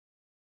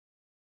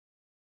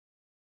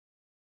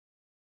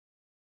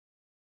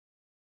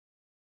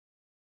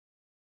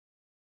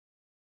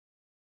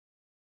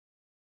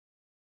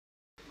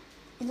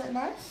Is it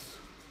nice?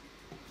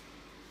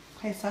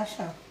 Hey,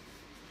 Sasha.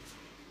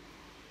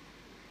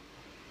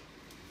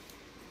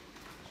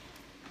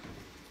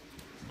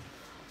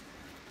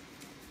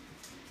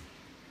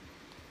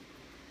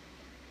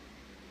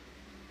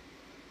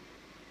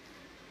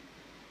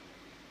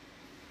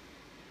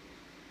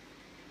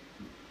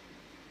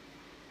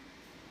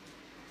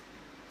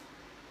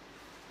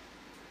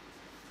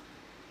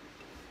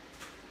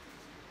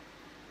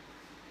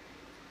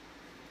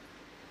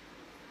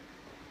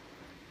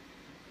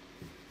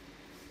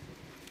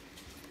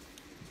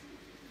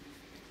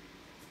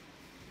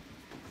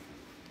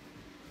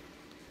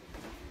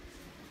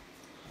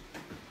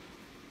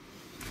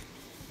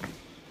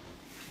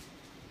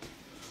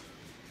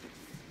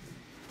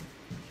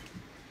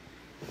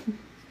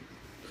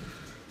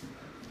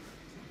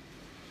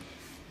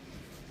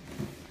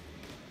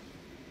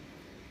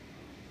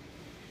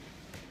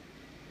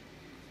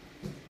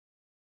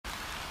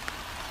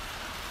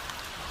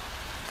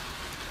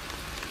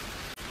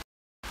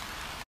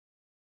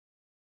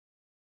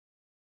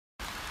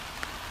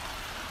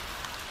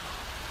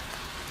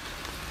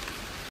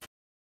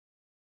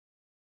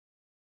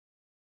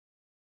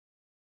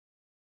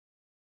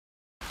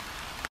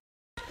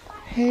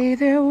 Hey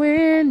there,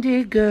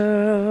 windy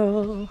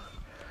girl.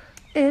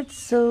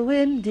 It's a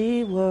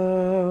windy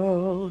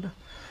world.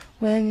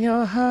 When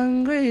you're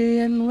hungry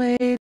and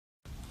wait,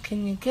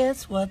 can you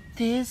guess what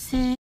this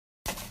is?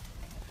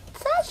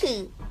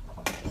 Sashi.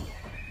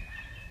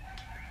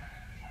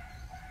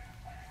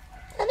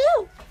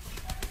 Hello.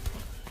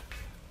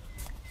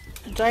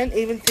 Don't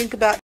even think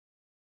about.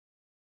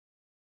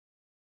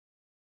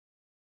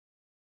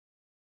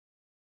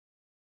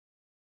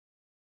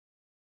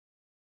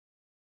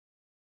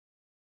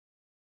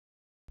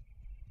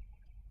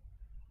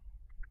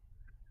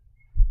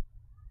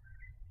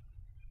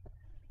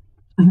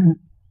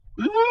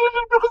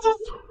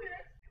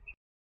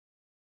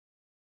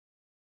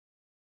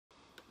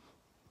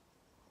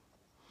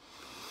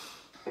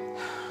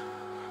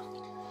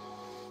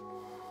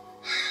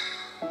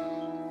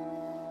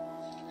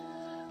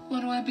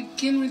 Where do I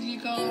begin with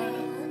you, God?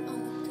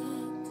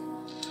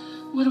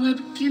 Where do I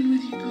begin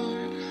with you,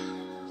 God?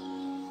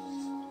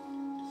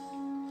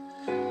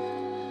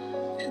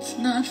 It's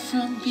not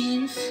from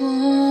being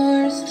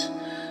forced,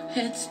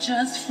 it's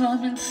just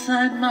from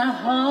inside my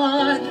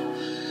heart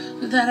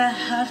that I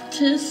have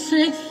to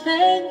say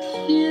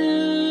thank you.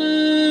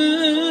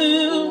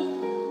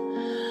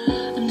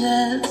 And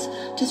as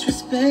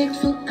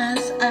disrespectful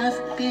as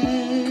I've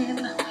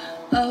been,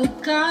 oh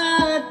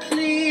God,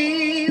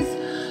 please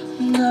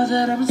know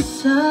that I'm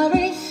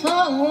sorry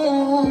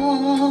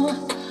for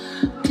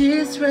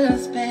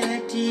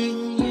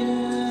disrespecting you.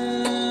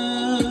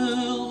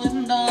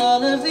 And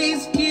all of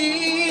these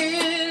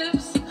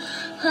gifts,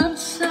 I'm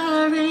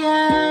sorry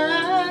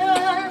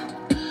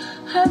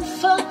I'm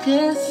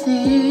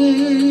focusing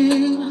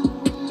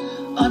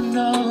on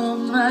all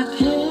my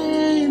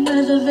pain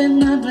rather than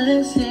my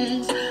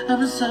blessings.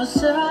 I'm so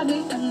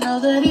sorry, I know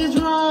that it's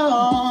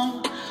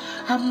wrong.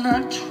 I'm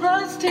not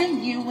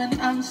trusting you when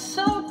I'm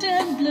so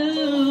damn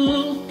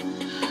blue.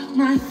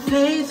 My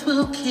faith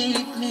will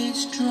keep me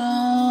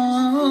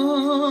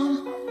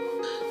strong,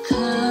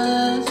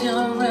 'cause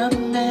you're a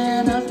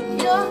man of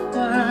your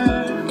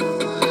word.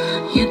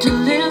 You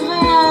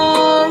deliver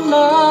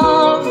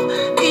love,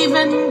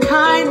 even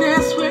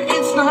kindness where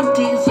it's not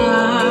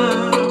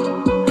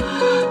deserved.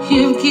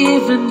 You've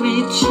given me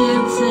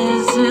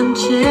chances and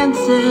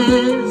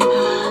chances.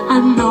 I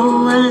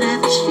know I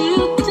let you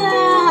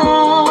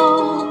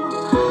down,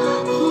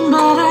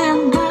 but I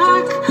am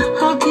back.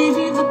 I'll give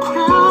you the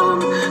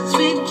crown.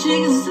 Sweet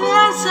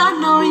Jesus, I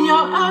know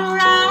you're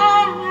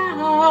around.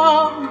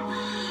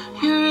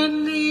 You're in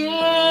the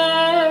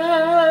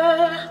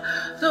air,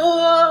 the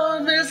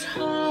warmest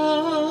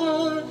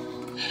heart.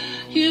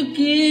 You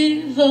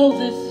give all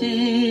the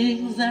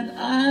things that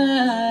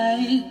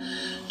I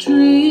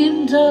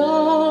dreamed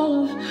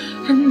of,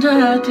 and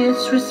I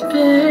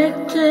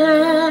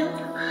disrespected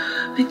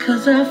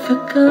because I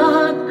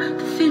forgot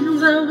the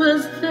things I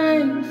was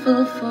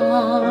thankful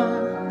for.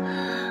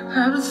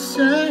 I'm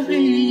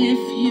sorry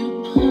if you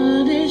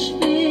punish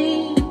me.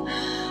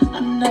 I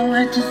know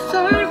I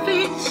deserve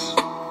it,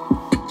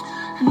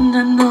 and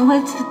I know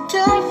it's the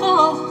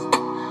devil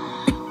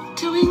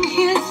doing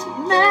his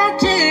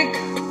magic.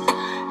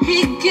 He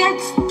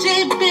gets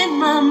deep in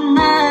my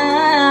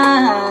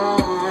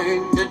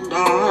mind, and I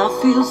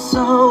feel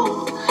so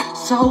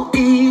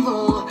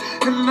evil.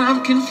 And I'm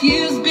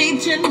confused,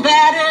 beaten,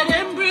 battered,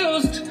 and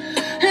bruised,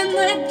 and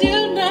I do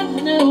not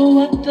know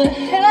what the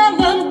hell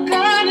I'm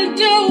gonna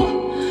do.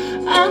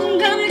 I'm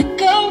gonna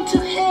go to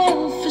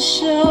hell for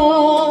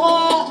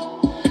sure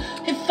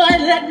if I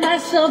let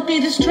myself be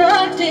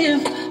destructive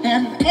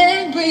and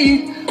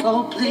angry.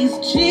 Oh please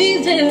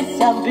Jesus,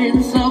 I've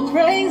been so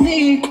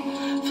crazy,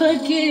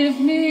 forgive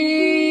me.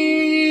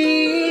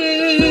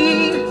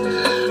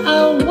 I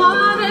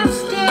wanna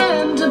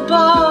stand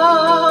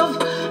above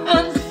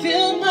and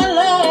fill my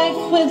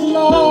life with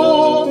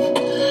love.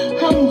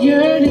 I'm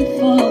yearning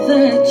for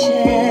the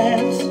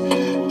chance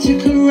to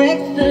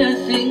correct the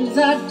things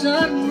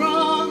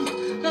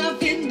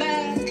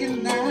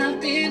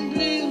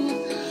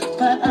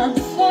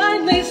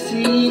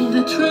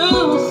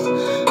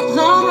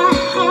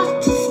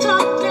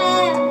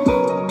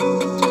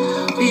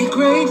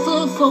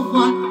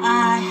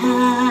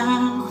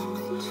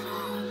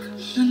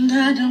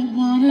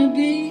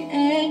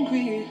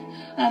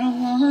I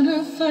don't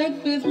wanna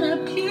fight with my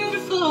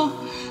beautiful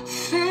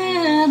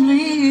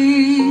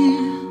family.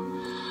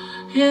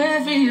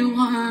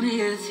 Everyone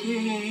is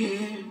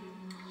here.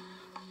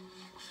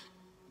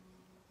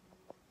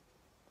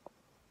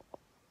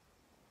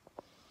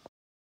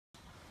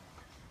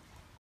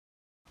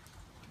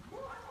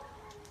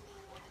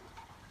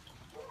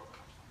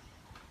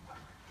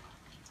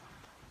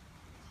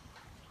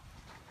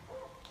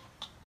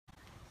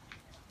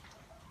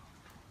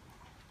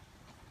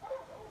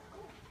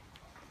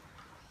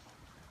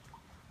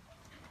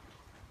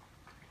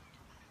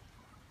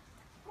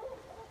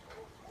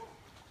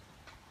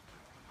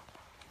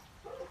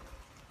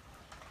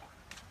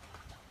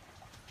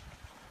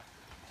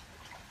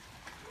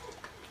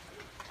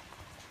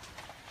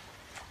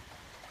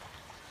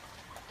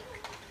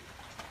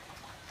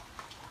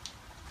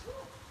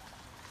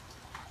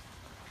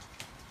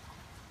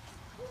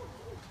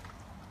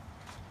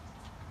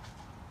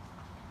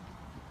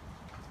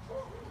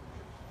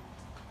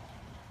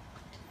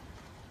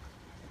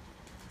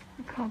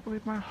 I can't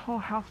believe my whole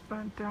house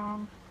burnt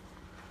down.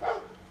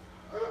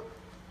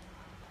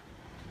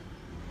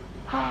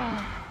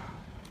 Ah,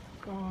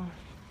 gosh.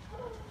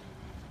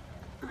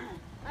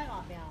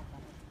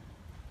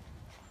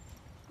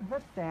 Is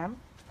that Sam?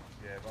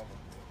 Yeah, Baba.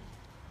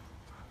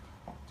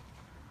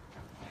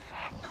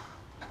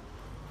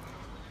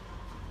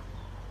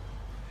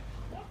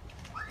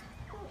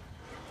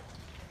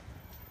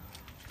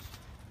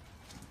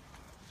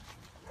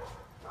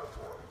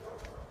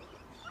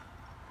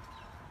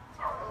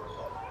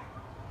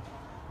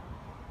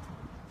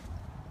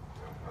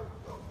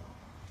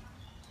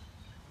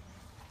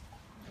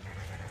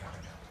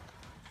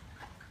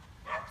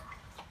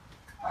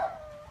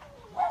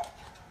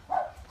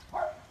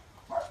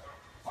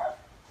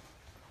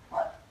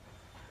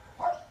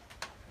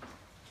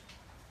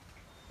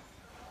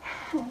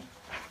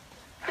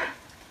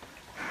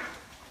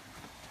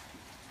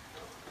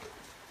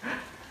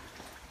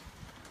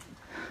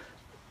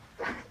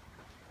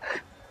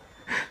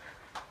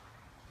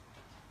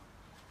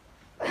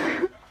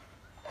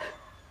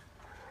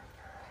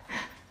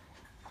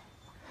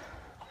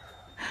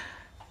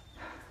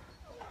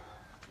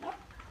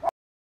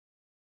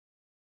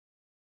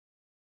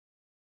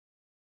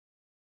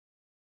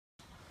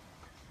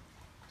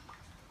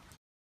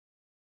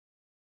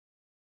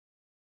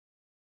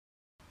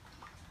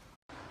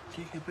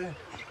 Take it back.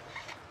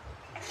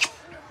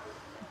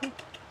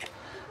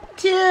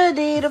 Two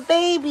little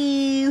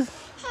babies.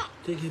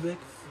 Take it back.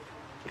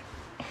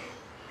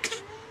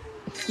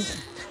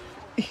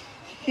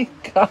 You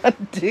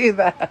can't do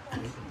that.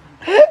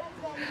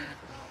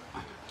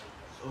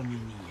 Only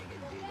me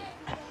can do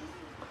that.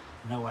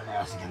 No one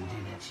else can do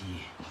that to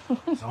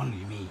you. It's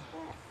only me.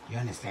 You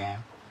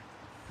understand?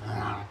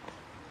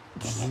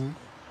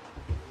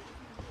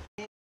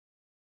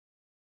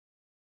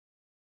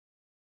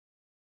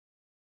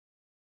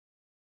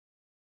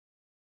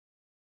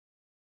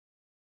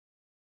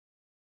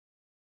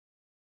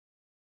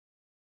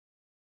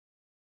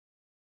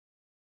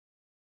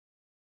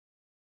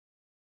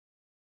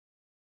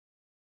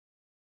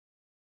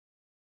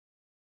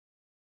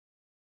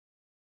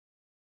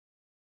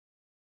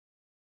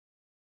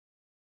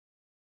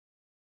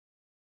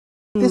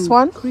 This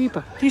one?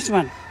 Creeper. This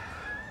one.